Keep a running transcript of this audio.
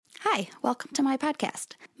Hi, welcome to my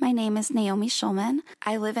podcast. My name is Naomi Schulman.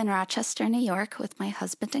 I live in Rochester, New York with my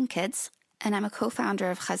husband and kids, and I'm a co-founder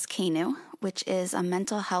of Chazkeinu, which is a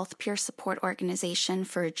mental health peer support organization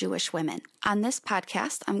for Jewish women. On this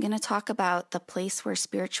podcast, I'm going to talk about the place where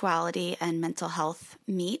spirituality and mental health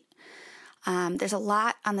meet. There's a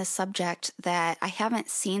lot on this subject that I haven't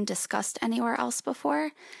seen discussed anywhere else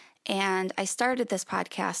before, and I started this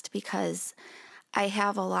podcast because I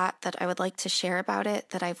have a lot that I would like to share about it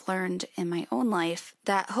that I've learned in my own life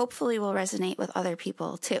that hopefully will resonate with other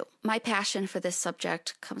people too. My passion for this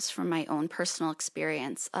subject comes from my own personal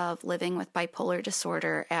experience of living with bipolar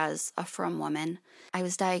disorder as a frum woman. I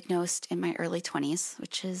was diagnosed in my early 20s,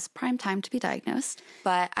 which is prime time to be diagnosed,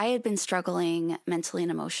 but I had been struggling mentally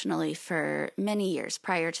and emotionally for many years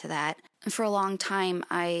prior to that. And for a long time,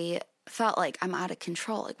 I felt like I'm out of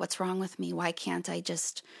control. Like, what's wrong with me? Why can't I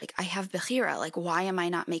just, I have bechira. Like, why am I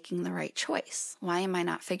not making the right choice? Why am I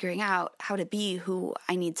not figuring out how to be who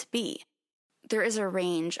I need to be? There is a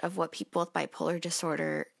range of what people with bipolar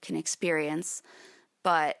disorder can experience,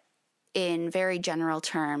 but in very general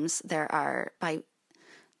terms, there are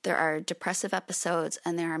depressive episodes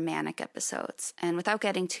and there are manic episodes. And without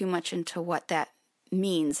getting too much into what that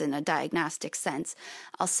means in a diagnostic sense,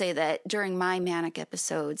 I'll say that during my manic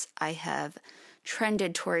episodes, I have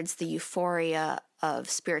trended towards the euphoria of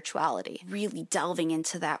spirituality, really delving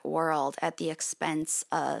into that world at the expense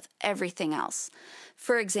of everything else.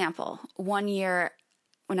 For example, one year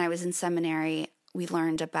when I was in seminary, we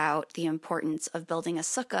learned about the importance of building a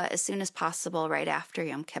sukkah as soon as possible right after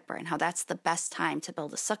Yom Kippur, and how that's the best time to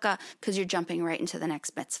build a sukkah because you're jumping right into the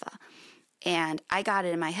next mitzvah. And I got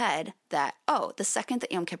it in my head that, the second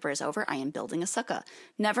that Yom Kippur is over, I am building a sukkah.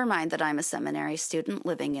 Never mind that I'm a seminary student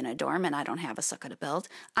living in a dorm and I don't have a sukkah to build.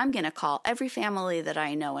 I'm going to call every family that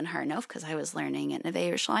I know in Har Nof, because I was learning at Neve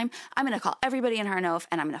Yerushalayim. I'm going to call everybody in Har Nof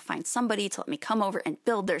and I'm going to find somebody to let me come over and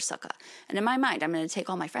build their sukkah. And in my mind, I'm going to take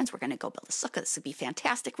all my friends. We're going to go build a sukkah. This would be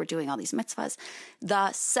fantastic. We're doing all these mitzvahs.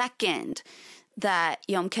 The second that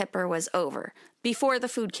Yom Kippur was over, before the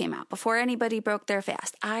food came out, before anybody broke their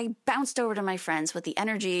fast, I bounced over to my friends with the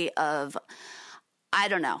energy of, I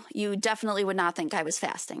don't know, you definitely would not think I was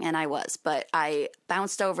fasting, and I was, but I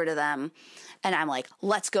bounced over to them and I'm like,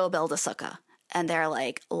 let's go build a sukkah. And they're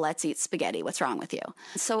like, let's eat spaghetti. What's wrong with you?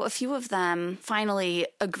 So a few of them finally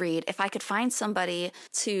agreed, if I could find somebody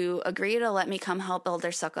to agree to let me come help build their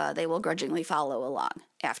sukkah, they will grudgingly follow along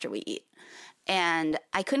after we eat. And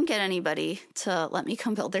I couldn't get anybody to let me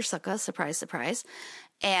come build their sukkah, surprise, surprise.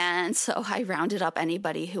 And so I rounded up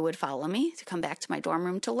anybody who would follow me to come back to my dorm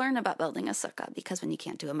room to learn about building a sukkah, because when you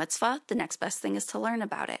can't do a mitzvah, the next best thing is to learn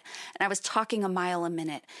about it. And I was talking a mile a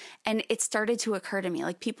minute, and it started to occur to me,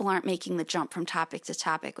 like, people aren't making the jump from topic to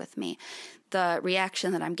topic with me. The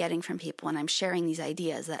reaction that I'm getting from people when I'm sharing these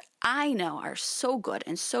ideas that I know are so good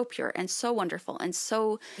and so pure and so wonderful and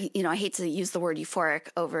so, I hate to use the word euphoric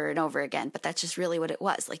over and over again, but that's just really what it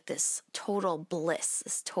was, like this total bliss,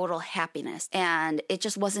 this total happiness. And it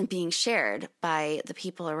just wasn't being shared by the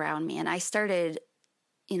people around me. And I started,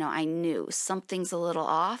 I knew something's a little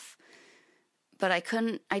off, but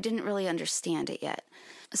I didn't really understand it yet.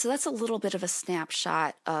 So that's a little bit of a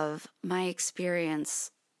snapshot of my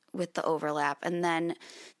experience with the overlap. And then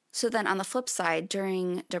on the flip side,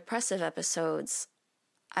 during depressive episodes,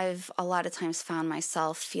 I've a lot of times found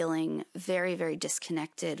myself feeling very, very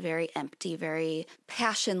disconnected, very empty, very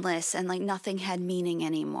passionless, and like nothing had meaning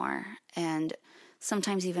anymore. And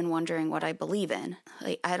sometimes even wondering what I believe in.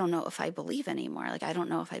 Like, I don't know if I believe anymore. Like, I don't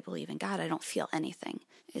know if I believe in God. I don't feel anything.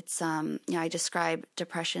 It's, I describe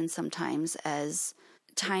depression sometimes as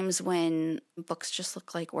times when books just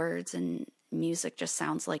look like words and music just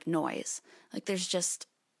sounds like noise. Like, there's just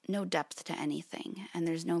no depth to anything, and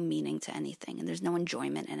there's no meaning to anything, and there's no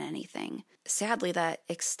enjoyment in anything. Sadly, that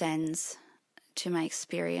extends to my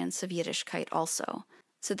experience of Yiddishkeit also.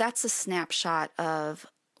 So that's a snapshot of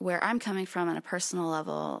where I'm coming from on a personal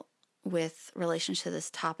level with relation to this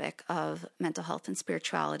topic of mental health and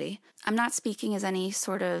spirituality. I'm not speaking as any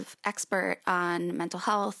sort of expert on mental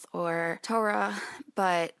health or Torah,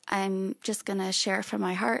 but I'm just going to share from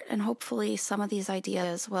my heart, and hopefully some of these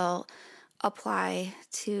ideas will apply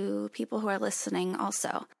to people who are listening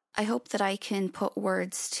also. I hope that I can put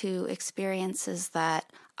words to experiences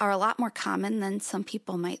that are a lot more common than some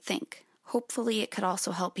people might think. Hopefully it could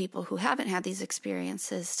also help people who haven't had these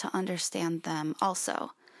experiences to understand them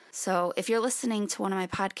also. So if you're listening to one of my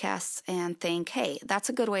podcasts and think, hey, that's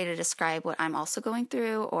a good way to describe what I'm also going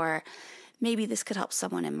through, or maybe this could help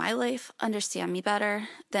someone in my life understand me better,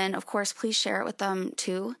 then of course, please share it with them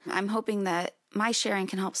too. I'm hoping that my sharing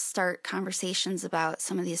can help start conversations about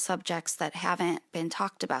some of these subjects that haven't been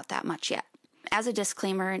talked about that much yet. As a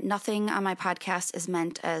disclaimer, nothing on my podcast is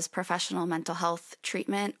meant as professional mental health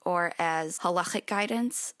treatment or as halachic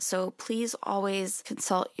guidance, so please always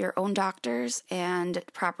consult your own doctors and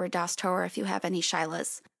proper das Torah if you have any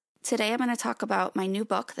shilas. Today I'm going to talk about my new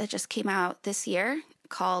book that just came out this year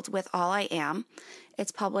called With All I Am.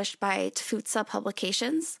 It's published by Tfutza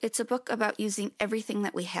Publications. It's a book about using everything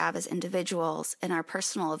that we have as individuals in our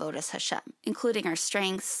personal avodas Hashem, including our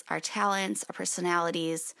strengths, our talents, our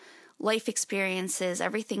personalities, life experiences,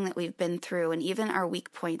 everything that we've been through, and even our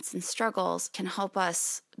weak points and struggles can help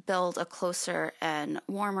us build a closer and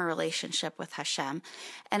warmer relationship with Hashem.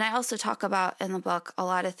 And I also talk about in the book a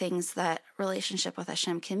lot of things that relationship with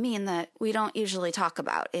Hashem can mean that we don't usually talk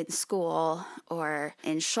about in school or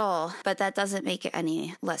in shul, but that doesn't make it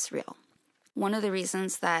any less real. One of the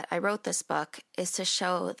reasons that I wrote this book is to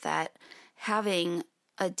show that having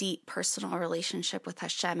a deep personal relationship with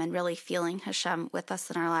Hashem and really feeling Hashem with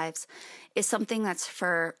us in our lives is something that's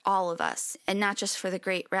for all of us, and not just for the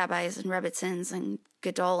great rabbis and rebbitzins and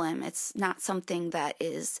gedolim. It's not something that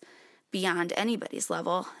is beyond anybody's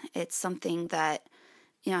level. It's something that,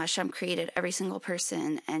 Hashem created every single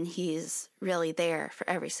person, and He's really there for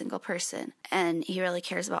every single person. And He really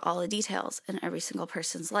cares about all the details in every single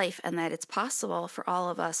person's life, and that it's possible for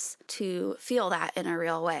all of us to feel that in a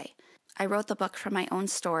real way. I wrote the book from my own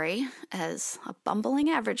story as a bumbling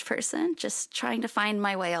average person, just trying to find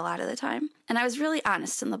my way a lot of the time. And I was really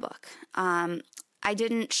honest in the book. I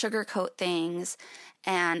didn't sugarcoat things,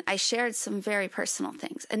 and I shared some very personal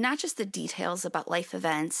things, and not just the details about life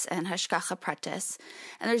events and hashgacha pratis.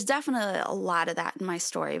 And there's definitely a lot of that in my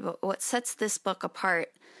story, but what sets this book apart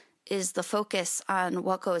is the focus on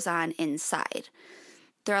what goes on inside.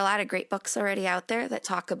 There are a lot of great books already out there that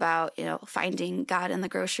talk about, finding God in the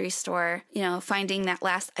grocery store, finding that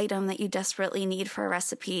last item that you desperately need for a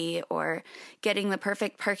recipe, or getting the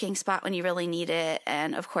perfect parking spot when you really need it.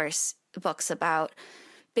 And of course, books about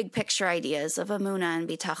big picture ideas of emunah and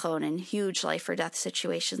bitachon and huge life or death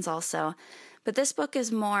situations also. But this book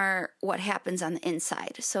is more what happens on the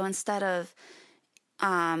inside. So instead of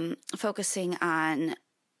focusing on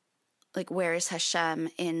where is Hashem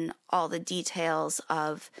in all the details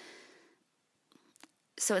of,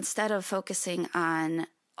 so instead of focusing on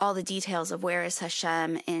all the details of where is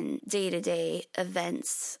Hashem in day-to-day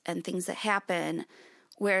events and things that happen,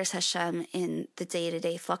 where is Hashem in the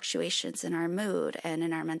day-to-day fluctuations in our mood and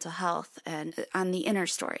in our mental health and on the inner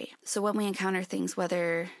story. So when we encounter things,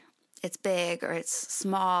 whether it's big or it's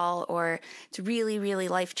small or it's really, really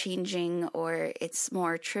life-changing or it's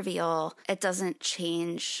more trivial, it doesn't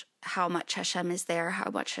change how much Hashem is there,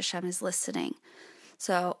 how much Hashem is listening.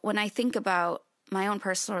 So when I think about my own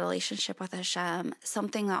personal relationship with Hashem,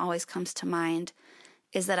 something that always comes to mind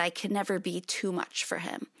is that I can never be too much for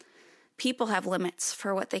Him. People have limits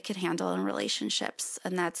for what they can handle in relationships,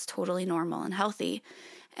 and that's totally normal and healthy.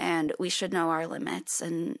 And we should know our limits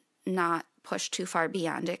and not push too far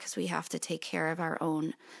beyond it, because we have to take care of our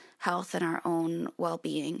own health and our own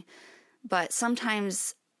well-being. But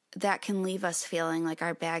sometimes that can leave us feeling like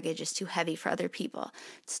our baggage is too heavy for other people.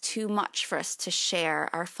 It's too much for us to share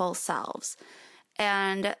our full selves.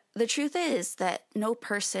 And the truth is that no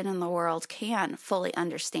person in the world can fully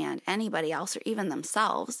understand anybody else or even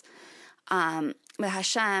themselves. But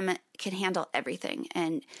Hashem can handle everything,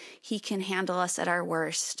 and He can handle us at our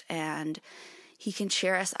worst, and He can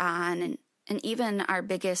cheer us on, and even our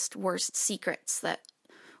biggest, worst secrets that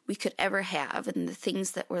we could ever have, and the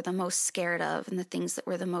things that we're the most scared of and the things that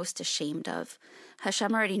we're the most ashamed of.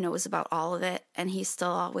 Hashem already knows about all of it, and He still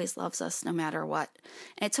always loves us no matter what.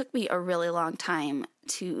 And it took me a really long time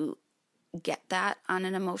to get that on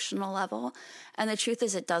an emotional level. And the truth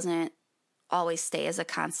is, it doesn't always stay as a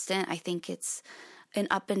constant. I think it's an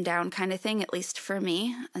up and down kind of thing, at least for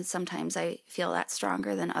me. And sometimes I feel that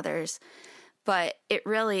stronger than others. But it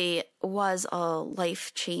really was a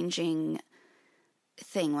life-changing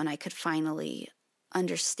thing when I could finally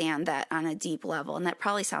understand that on a deep level. And that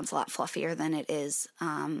probably sounds a lot fluffier than it is.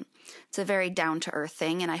 It's a very down-to-earth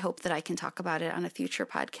thing, and I hope that I can talk about it on a future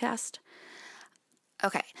podcast.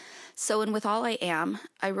 Okay, so in With All I Am,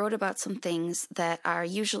 I wrote about some things that are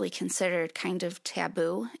usually considered kind of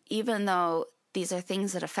taboo, even though these are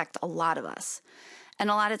things that affect a lot of us. And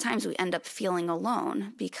a lot of times we end up feeling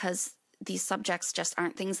alone because these subjects just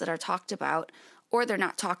aren't things that are talked about, or they're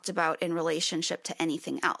not talked about in relationship to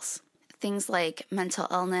anything else. Things like mental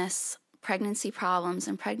illness, pregnancy problems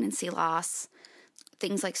and pregnancy loss,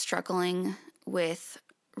 things like struggling with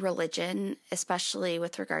religion, especially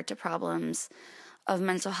with regard to problems of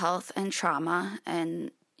mental health and trauma,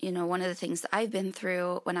 and one of the things that I've been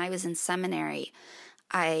through when I was in seminary,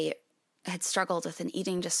 I had struggled with an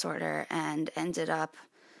eating disorder and ended up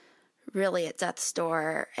really at death's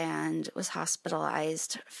door and was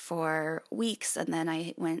hospitalized for weeks. And then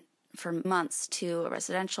I went for months to a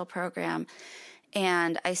residential program.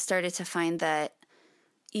 And I started to find that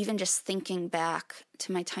even just thinking back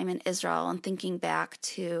to my time in Israel and thinking back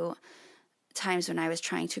to times when I was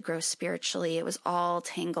trying to grow spiritually, it was all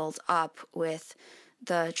tangled up with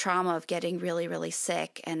the trauma of getting really, really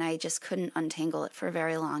sick, and I just couldn't untangle it for a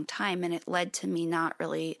very long time, and it led to me not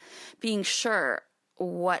really being sure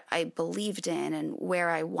what I believed in and where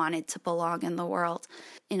I wanted to belong in the world.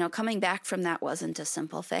 Coming back from that wasn't a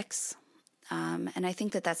simple fix, and I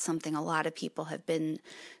think that that's something a lot of people have been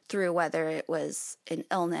through, whether it was an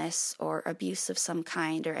illness or abuse of some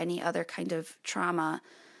kind or any other kind of trauma.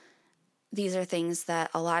 These are things that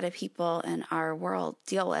a lot of people in our world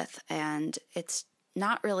deal with, and it's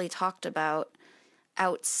not really talked about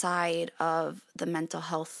outside of the mental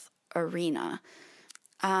health arena.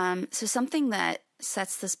 So something that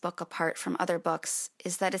sets this book apart from other books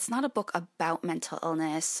is that it's not a book about mental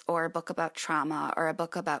illness or a book about trauma or a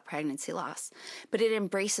book about pregnancy loss, but it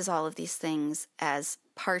embraces all of these things as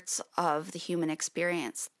parts of the human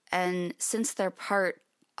experience. And since they're part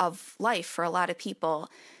of life for a lot of people,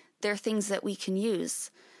 they're things that we can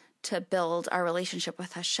use to build our relationship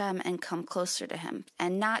with Hashem and come closer to Him.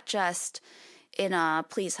 And not just in a,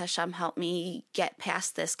 please Hashem, help me get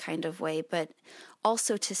past this kind of way, but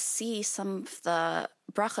also to see some of the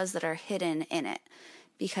brachas that are hidden in it.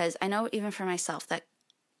 Because I know even for myself that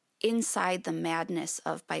inside the madness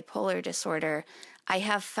of bipolar disorder, I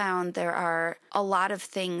have found there are a lot of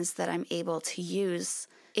things that I'm able to use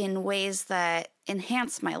in ways that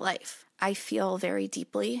enhance my life. I feel very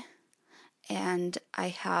deeply, and I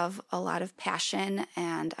have a lot of passion,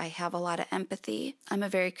 and I have a lot of empathy. I'm a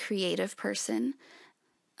very creative person.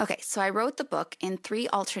 Okay, so I wrote the book in 3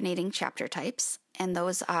 alternating chapter types, and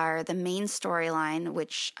those are the main storyline,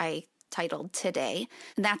 which I titled Today,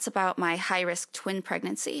 and that's about my high-risk twin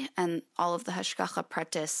pregnancy and all of the hashgacha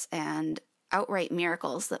pratis and outright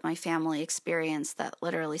miracles that my family experienced that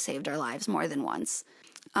literally saved our lives more than once.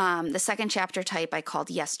 The second chapter type I called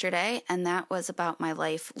Yesterday, and that was about my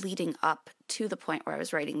life leading up to the point where I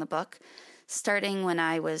was writing the book, starting when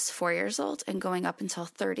I was 4 years old and going up until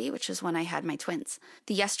 30, which is when I had my twins.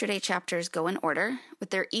 The Yesterday chapters go in order, but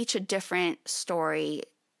they're each a different story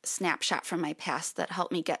snapshot from my past that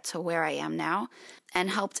helped me get to where I am now and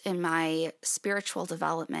helped in my spiritual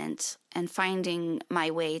development and finding my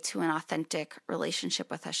way to an authentic relationship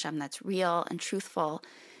with Hashem that's real and truthful,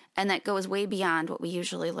 and that goes way beyond what we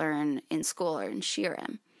usually learn in school or in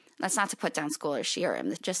shiurim. That's not to put down school or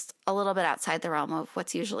shiurim, just a little bit outside the realm of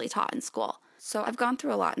what's usually taught in school. So I've gone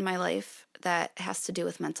through a lot in my life that has to do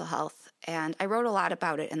with mental health, and I wrote a lot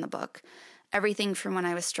about it in the book. Everything from when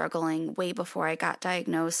I was struggling way before I got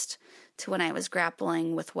diagnosed to when I was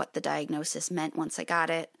grappling with what the diagnosis meant once I got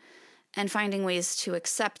it and finding ways to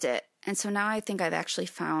accept it. And so now I think I've actually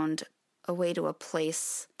found a way to a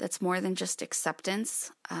place that's more than just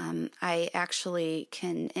acceptance. I actually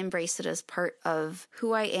can embrace it as part of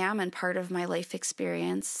who I am and part of my life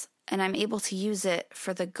experience, and I'm able to use it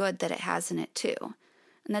for the good that it has in it too.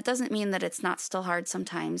 And that doesn't mean that it's not still hard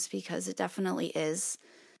sometimes, because it definitely is.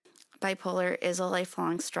 Bipolar is a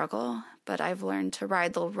lifelong struggle, but I've learned to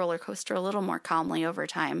ride the roller coaster a little more calmly over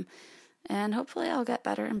time, and hopefully I'll get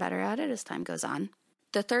better and better at it as time goes on.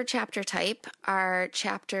 The third chapter type are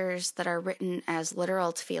chapters that are written as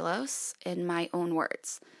literal tefillos in my own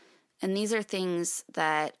words. And these are things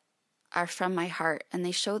that are from my heart, and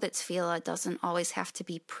they show that tefillah doesn't always have to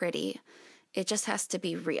be pretty. It just has to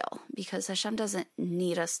be real, because Hashem doesn't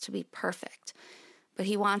need us to be perfect, but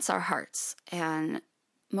He wants our hearts. And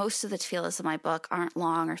most of the tefillahs in my book aren't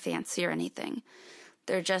long or fancy or anything.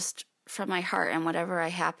 They're just from my heart and whatever I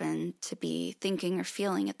happen to be thinking or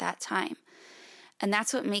feeling at that time. And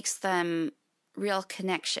that's what makes them real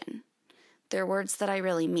connection. They're words that I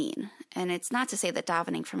really mean. And it's not to say that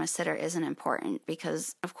davening from a siddur isn't important,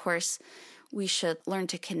 because, of course, we should learn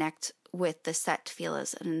to connect with the set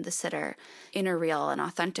tefillahs and the siddur in a real and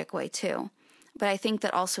authentic way too. But I think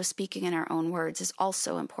that also speaking in our own words is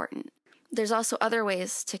also important. There's also other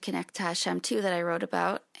ways to connect to Hashem too that I wrote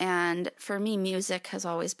about. And for me, music has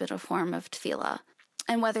always been a form of tefillah.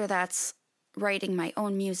 And whether that's writing my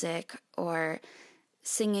own music or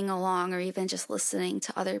singing along or even just listening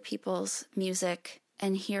to other people's music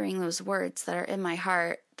and hearing those words that are in my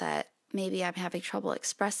heart that maybe I'm having trouble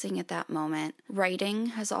expressing at that moment. Writing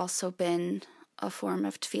has also been a form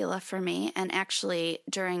of tefillah for me. And actually,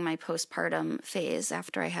 during my postpartum phase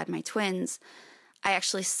after I had my twins, I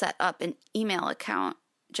actually set up an email account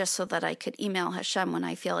just so that I could email Hashem when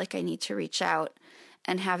I feel like I need to reach out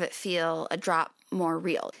and have it feel a drop more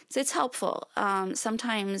real. So it's helpful.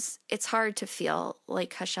 Sometimes it's hard to feel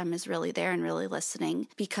like Hashem is really there and really listening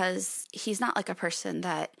because he's not like a person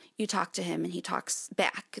that you talk to him and he talks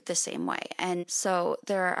back the same way. And so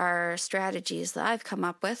there are strategies that I've come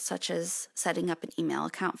up with, such as setting up an email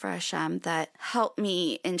account for Hashem, that help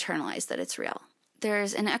me internalize that it's real.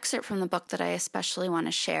 There's an excerpt from the book that I especially want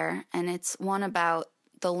to share, and it's one about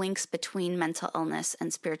the links between mental illness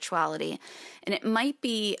and spirituality. And it might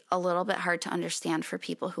be a little bit hard to understand for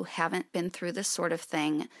people who haven't been through this sort of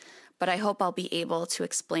thing, but I hope I'll be able to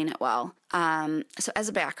explain it well. So as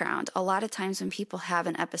a background, a lot of times when people have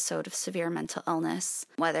an episode of severe mental illness,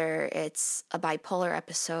 whether it's a bipolar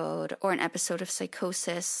episode or an episode of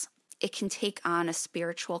psychosis, it can take on a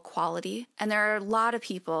spiritual quality. And there are a lot of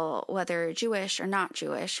people, whether Jewish or not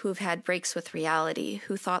Jewish, who've had breaks with reality,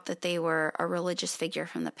 who thought that they were a religious figure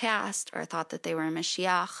from the past, or thought that they were a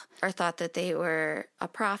Mashiach, or thought that they were a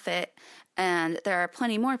prophet. And there are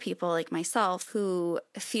plenty more people like myself who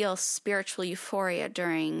feel spiritual euphoria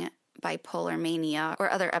during bipolar mania or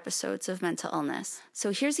other episodes of mental illness. So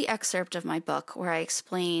here's the excerpt of my book where I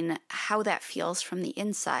explain how that feels from the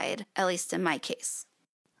inside, at least in my case.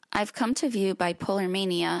 I've come to view bipolar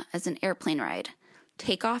mania as an airplane ride.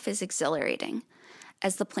 Takeoff is exhilarating.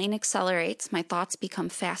 As the plane accelerates, my thoughts become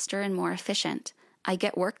faster and more efficient. I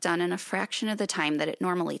get work done in a fraction of the time that it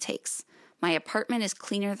normally takes. My apartment is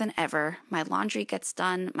cleaner than ever. My laundry gets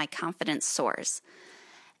done. My confidence soars.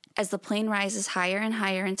 As the plane rises higher and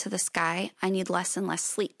higher into the sky, I need less and less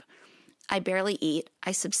sleep. I barely eat.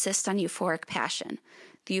 I subsist on euphoric passion.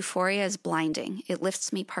 The euphoria is blinding. It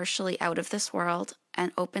lifts me partially out of this world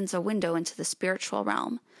and opens a window into the spiritual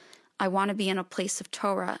realm. I want to be in a place of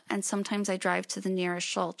Torah, and sometimes I drive to the nearest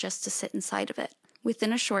shul just to sit inside of it.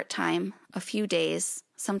 Within a short time, a few days,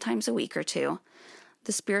 sometimes a week or two,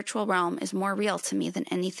 the spiritual realm is more real to me than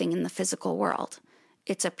anything in the physical world.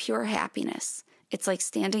 It's a pure happiness. It's like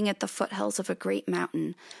standing at the foothills of a great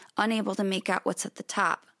mountain, unable to make out what's at the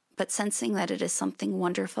top, but sensing that it is something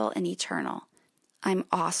wonderful and eternal. I'm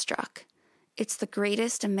awestruck. It's the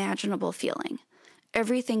greatest imaginable feeling.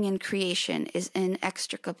 Everything in creation is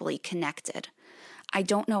inextricably connected. I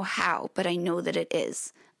don't know how, but I know that it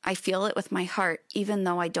is. I feel it with my heart, even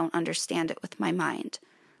though I don't understand it with my mind.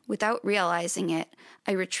 Without realizing it,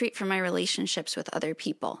 I retreat from my relationships with other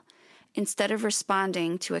people. Instead of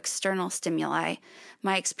responding to external stimuli,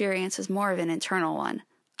 my experience is more of an internal one.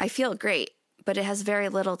 I feel great, but it has very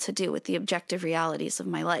little to do with the objective realities of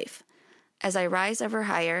my life. As I rise ever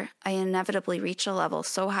higher, I inevitably reach a level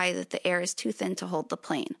so high that the air is too thin to hold the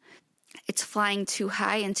plane. It's flying too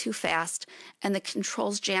high and too fast, and the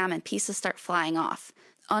controls jam and pieces start flying off.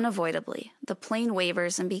 Unavoidably, the plane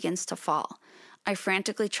wavers and begins to fall. I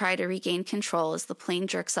frantically try to regain control as the plane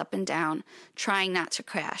jerks up and down, trying not to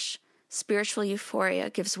crash. Spiritual euphoria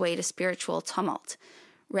gives way to spiritual tumult.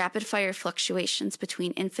 Rapid-fire fluctuations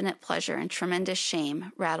between infinite pleasure and tremendous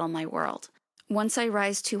shame rattle my world. Once I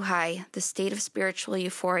rise too high, the state of spiritual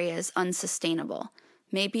euphoria is unsustainable.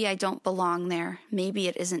 Maybe I don't belong there. Maybe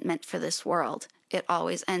it isn't meant for this world. It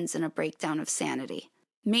always ends in a breakdown of sanity.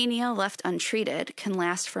 Mania left untreated can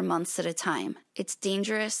last for months at a time. It's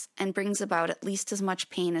dangerous and brings about at least as much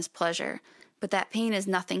pain as pleasure, but that pain is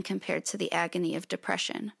nothing compared to the agony of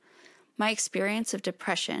depression. My experience of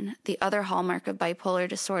depression, the other hallmark of bipolar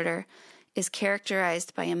disorder, is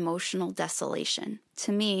characterized by emotional desolation.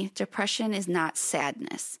 To me, depression is not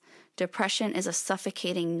sadness. Depression is a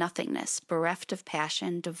suffocating nothingness, bereft of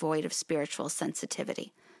passion, devoid of spiritual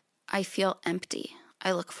sensitivity. I feel empty.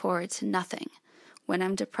 I look forward to nothing. When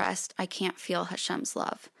I'm depressed, I can't feel Hashem's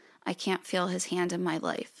love. I can't feel his hand in my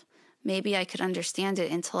life. Maybe I could understand it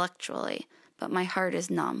intellectually, but my heart is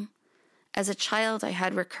numb. As a child, I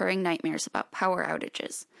had recurring nightmares about power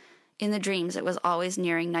outages. In the dreams, it was always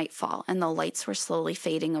nearing nightfall, and the lights were slowly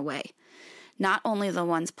fading away. Not only the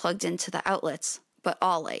ones plugged into the outlets, but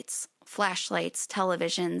all lights. Flashlights,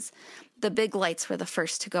 televisions. The big lights were the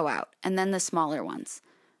first to go out, and then the smaller ones.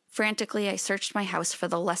 Frantically, I searched my house for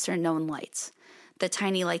the lesser-known lights. The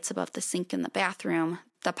tiny lights above the sink in the bathroom,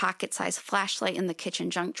 the pocket-sized flashlight in the kitchen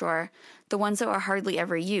junk drawer, the ones that were hardly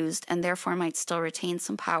ever used and therefore might still retain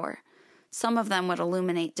some power. Some of them would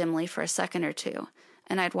illuminate dimly for a second or two,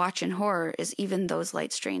 and I'd watch in horror as even those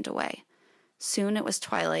lights drained away. Soon it was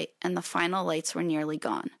twilight, and the final lights were nearly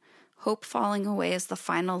gone, hope falling away as the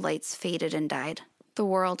final lights faded and died. The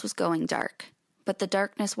world was going dark, but the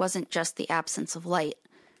darkness wasn't just the absence of light.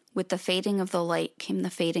 With the fading of the light came the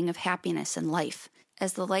fading of happiness and life.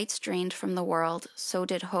 As the lights drained from the world, so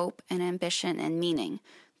did hope and ambition and meaning.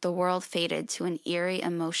 The world faded to an eerie,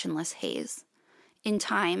 emotionless haze. In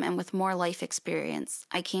time and with more life experience,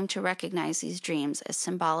 I came to recognize these dreams as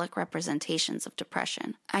symbolic representations of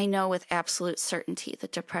depression. I know with absolute certainty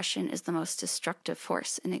that depression is the most destructive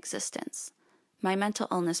force in existence. My mental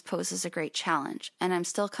illness poses a great challenge, and I'm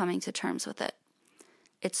still coming to terms with it.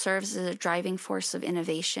 It serves as a driving force of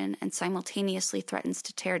innovation and simultaneously threatens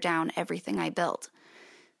to tear down everything I build.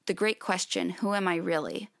 The great question, who am I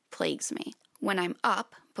really, plagues me. When I'm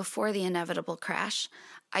up, before the inevitable crash,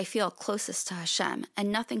 I feel closest to Hashem,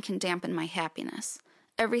 and nothing can dampen my happiness.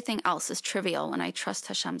 Everything else is trivial when I trust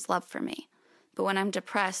Hashem's love for me. But when I'm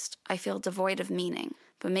depressed, I feel devoid of meaning.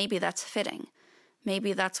 But maybe that's fitting.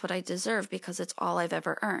 Maybe that's what I deserve because it's all I've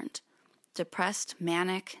ever earned. Depressed,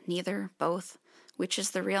 manic, neither, both. Which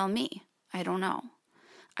is the real me? I don't know.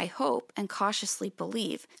 I hope and cautiously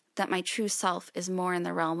believe that my true self is more in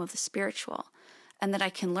the realm of the spiritual, and that I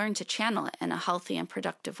can learn to channel it in a healthy and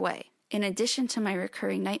productive way. In addition to my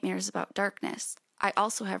recurring nightmares about darkness, I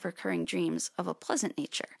also have recurring dreams of a pleasant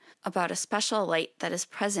nature, about a special light that is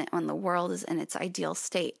present when the world is in its ideal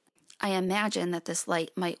state. I imagine that this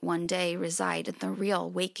light might one day reside in the real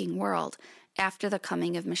waking world after the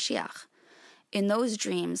coming of Mashiach. In those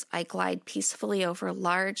dreams, I glide peacefully over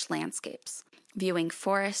large landscapes, viewing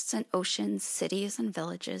forests and oceans, cities and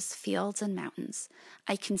villages, fields and mountains.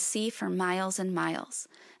 I can see for miles and miles,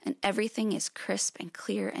 and everything is crisp and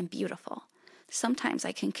clear and beautiful. Sometimes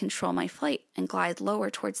I can control my flight and glide lower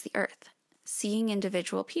towards the earth, seeing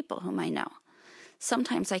individual people whom I know.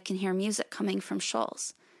 Sometimes I can hear music coming from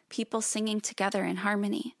shoals, people singing together in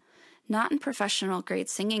harmony, not in professional-grade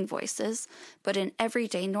singing voices, but in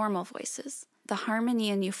everyday normal voices. The harmony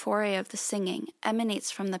and euphoria of the singing emanates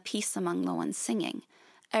from the peace among the ones singing.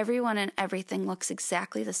 Everyone and everything looks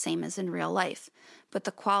exactly the same as in real life, but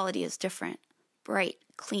the quality is different. Bright,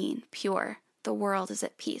 clean, pure. The world is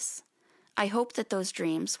at peace. I hope that those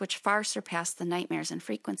dreams, which far surpass the nightmares in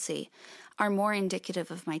frequency, are more indicative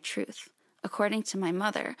of my truth. According to my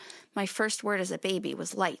mother, my first word as a baby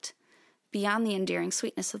was light. Beyond the endearing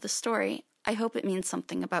sweetness of the story, I hope it means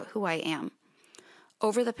something about who I am.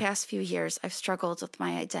 Over the past few years, I've struggled with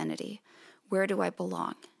my identity. Where do I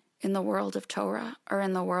belong? In the world of Torah or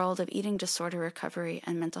in the world of eating disorder recovery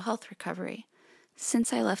and mental health recovery?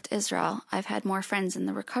 Since I left Israel, I've had more friends in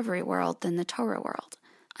the recovery world than the Torah world.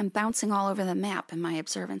 I'm bouncing all over the map in my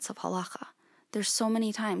observance of halacha. There's so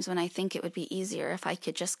many times when I think it would be easier if I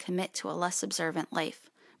could just commit to a less observant life,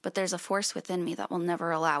 but there's a force within me that will never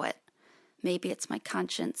allow it. Maybe it's my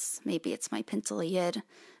conscience, maybe it's my Pintel Yid,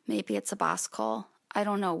 maybe it's a bas kol. I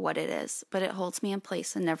don't know what it is, but it holds me in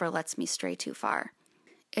place and never lets me stray too far.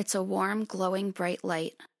 It's a warm, glowing, bright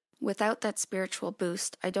light. Without that spiritual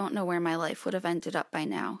boost, I don't know where my life would have ended up by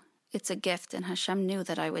now. It's a gift, and Hashem knew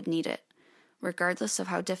that I would need it. Regardless of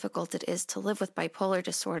how difficult it is to live with bipolar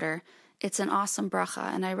disorder, it's an awesome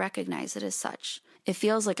bracha, and I recognize it as such. It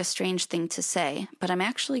feels like a strange thing to say, but I'm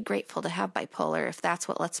actually grateful to have bipolar if that's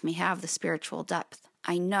what lets me have the spiritual depth.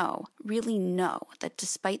 I know, really know, that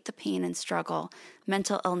despite the pain and struggle,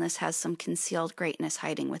 mental illness has some concealed greatness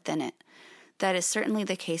hiding within it. That is certainly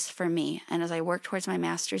the case for me, and as I work towards my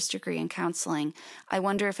master's degree in counseling, I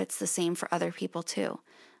wonder if it's the same for other people too.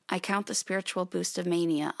 I count the spiritual boost of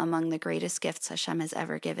mania among the greatest gifts Hashem has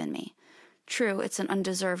ever given me. True, it's an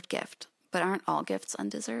undeserved gift, but aren't all gifts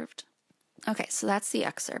undeserved? Okay, so that's the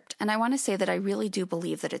excerpt, and I want to say that I really do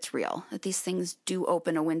believe that it's real, that these things do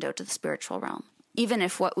open a window to the spiritual realm. Even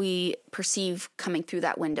if what we perceive coming through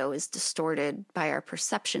that window is distorted by our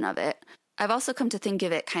perception of it, I've also come to think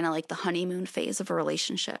of it kind of like the honeymoon phase of a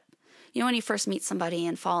relationship. You know, when you first meet somebody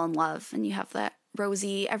and fall in love and you have that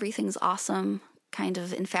rosy, everything's awesome kind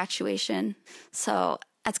of infatuation. So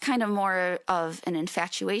it's kind of more of an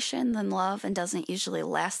infatuation than love and doesn't usually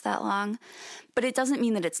last that long. But it doesn't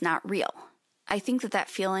mean that it's not real. I think that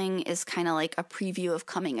feeling is kind of like a preview of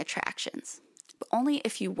coming attractions, but only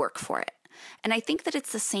if you work for it. And I think that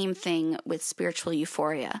it's the same thing with spiritual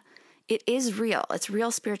euphoria. It is real. It's real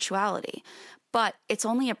spirituality, but it's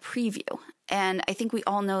only a preview. And I think we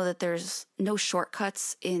all know that there's no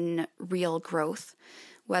shortcuts in real growth,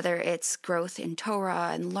 whether it's growth in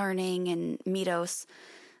Torah and learning and midos.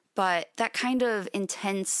 But that kind of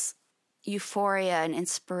intense euphoria and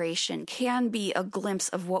inspiration can be a glimpse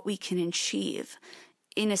of what we can achieve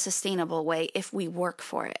in a sustainable way if we work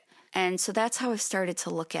for it. And so that's how I've started to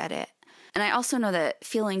look at it. And I also know that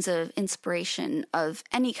feelings of inspiration of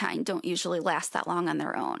any kind don't usually last that long on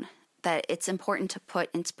their own, that it's important to put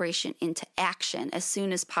inspiration into action as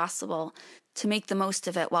soon as possible to make the most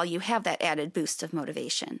of it while you have that added boost of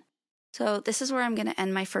motivation. So this is where I'm going to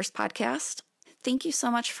end my first podcast. Thank you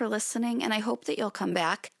so much for listening, and I hope that you'll come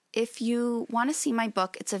back. If you want to see my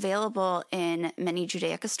book, it's available in many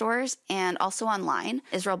Judaica stores and also online,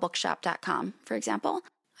 israelbookshop.com, for example.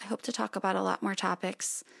 I hope to talk about a lot more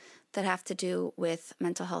topics that have to do with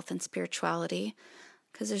mental health and spirituality,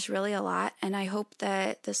 because there's really a lot, and I hope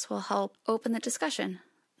that this will help open the discussion.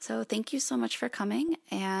 So thank you so much for coming,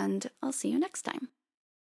 and I'll see you next time.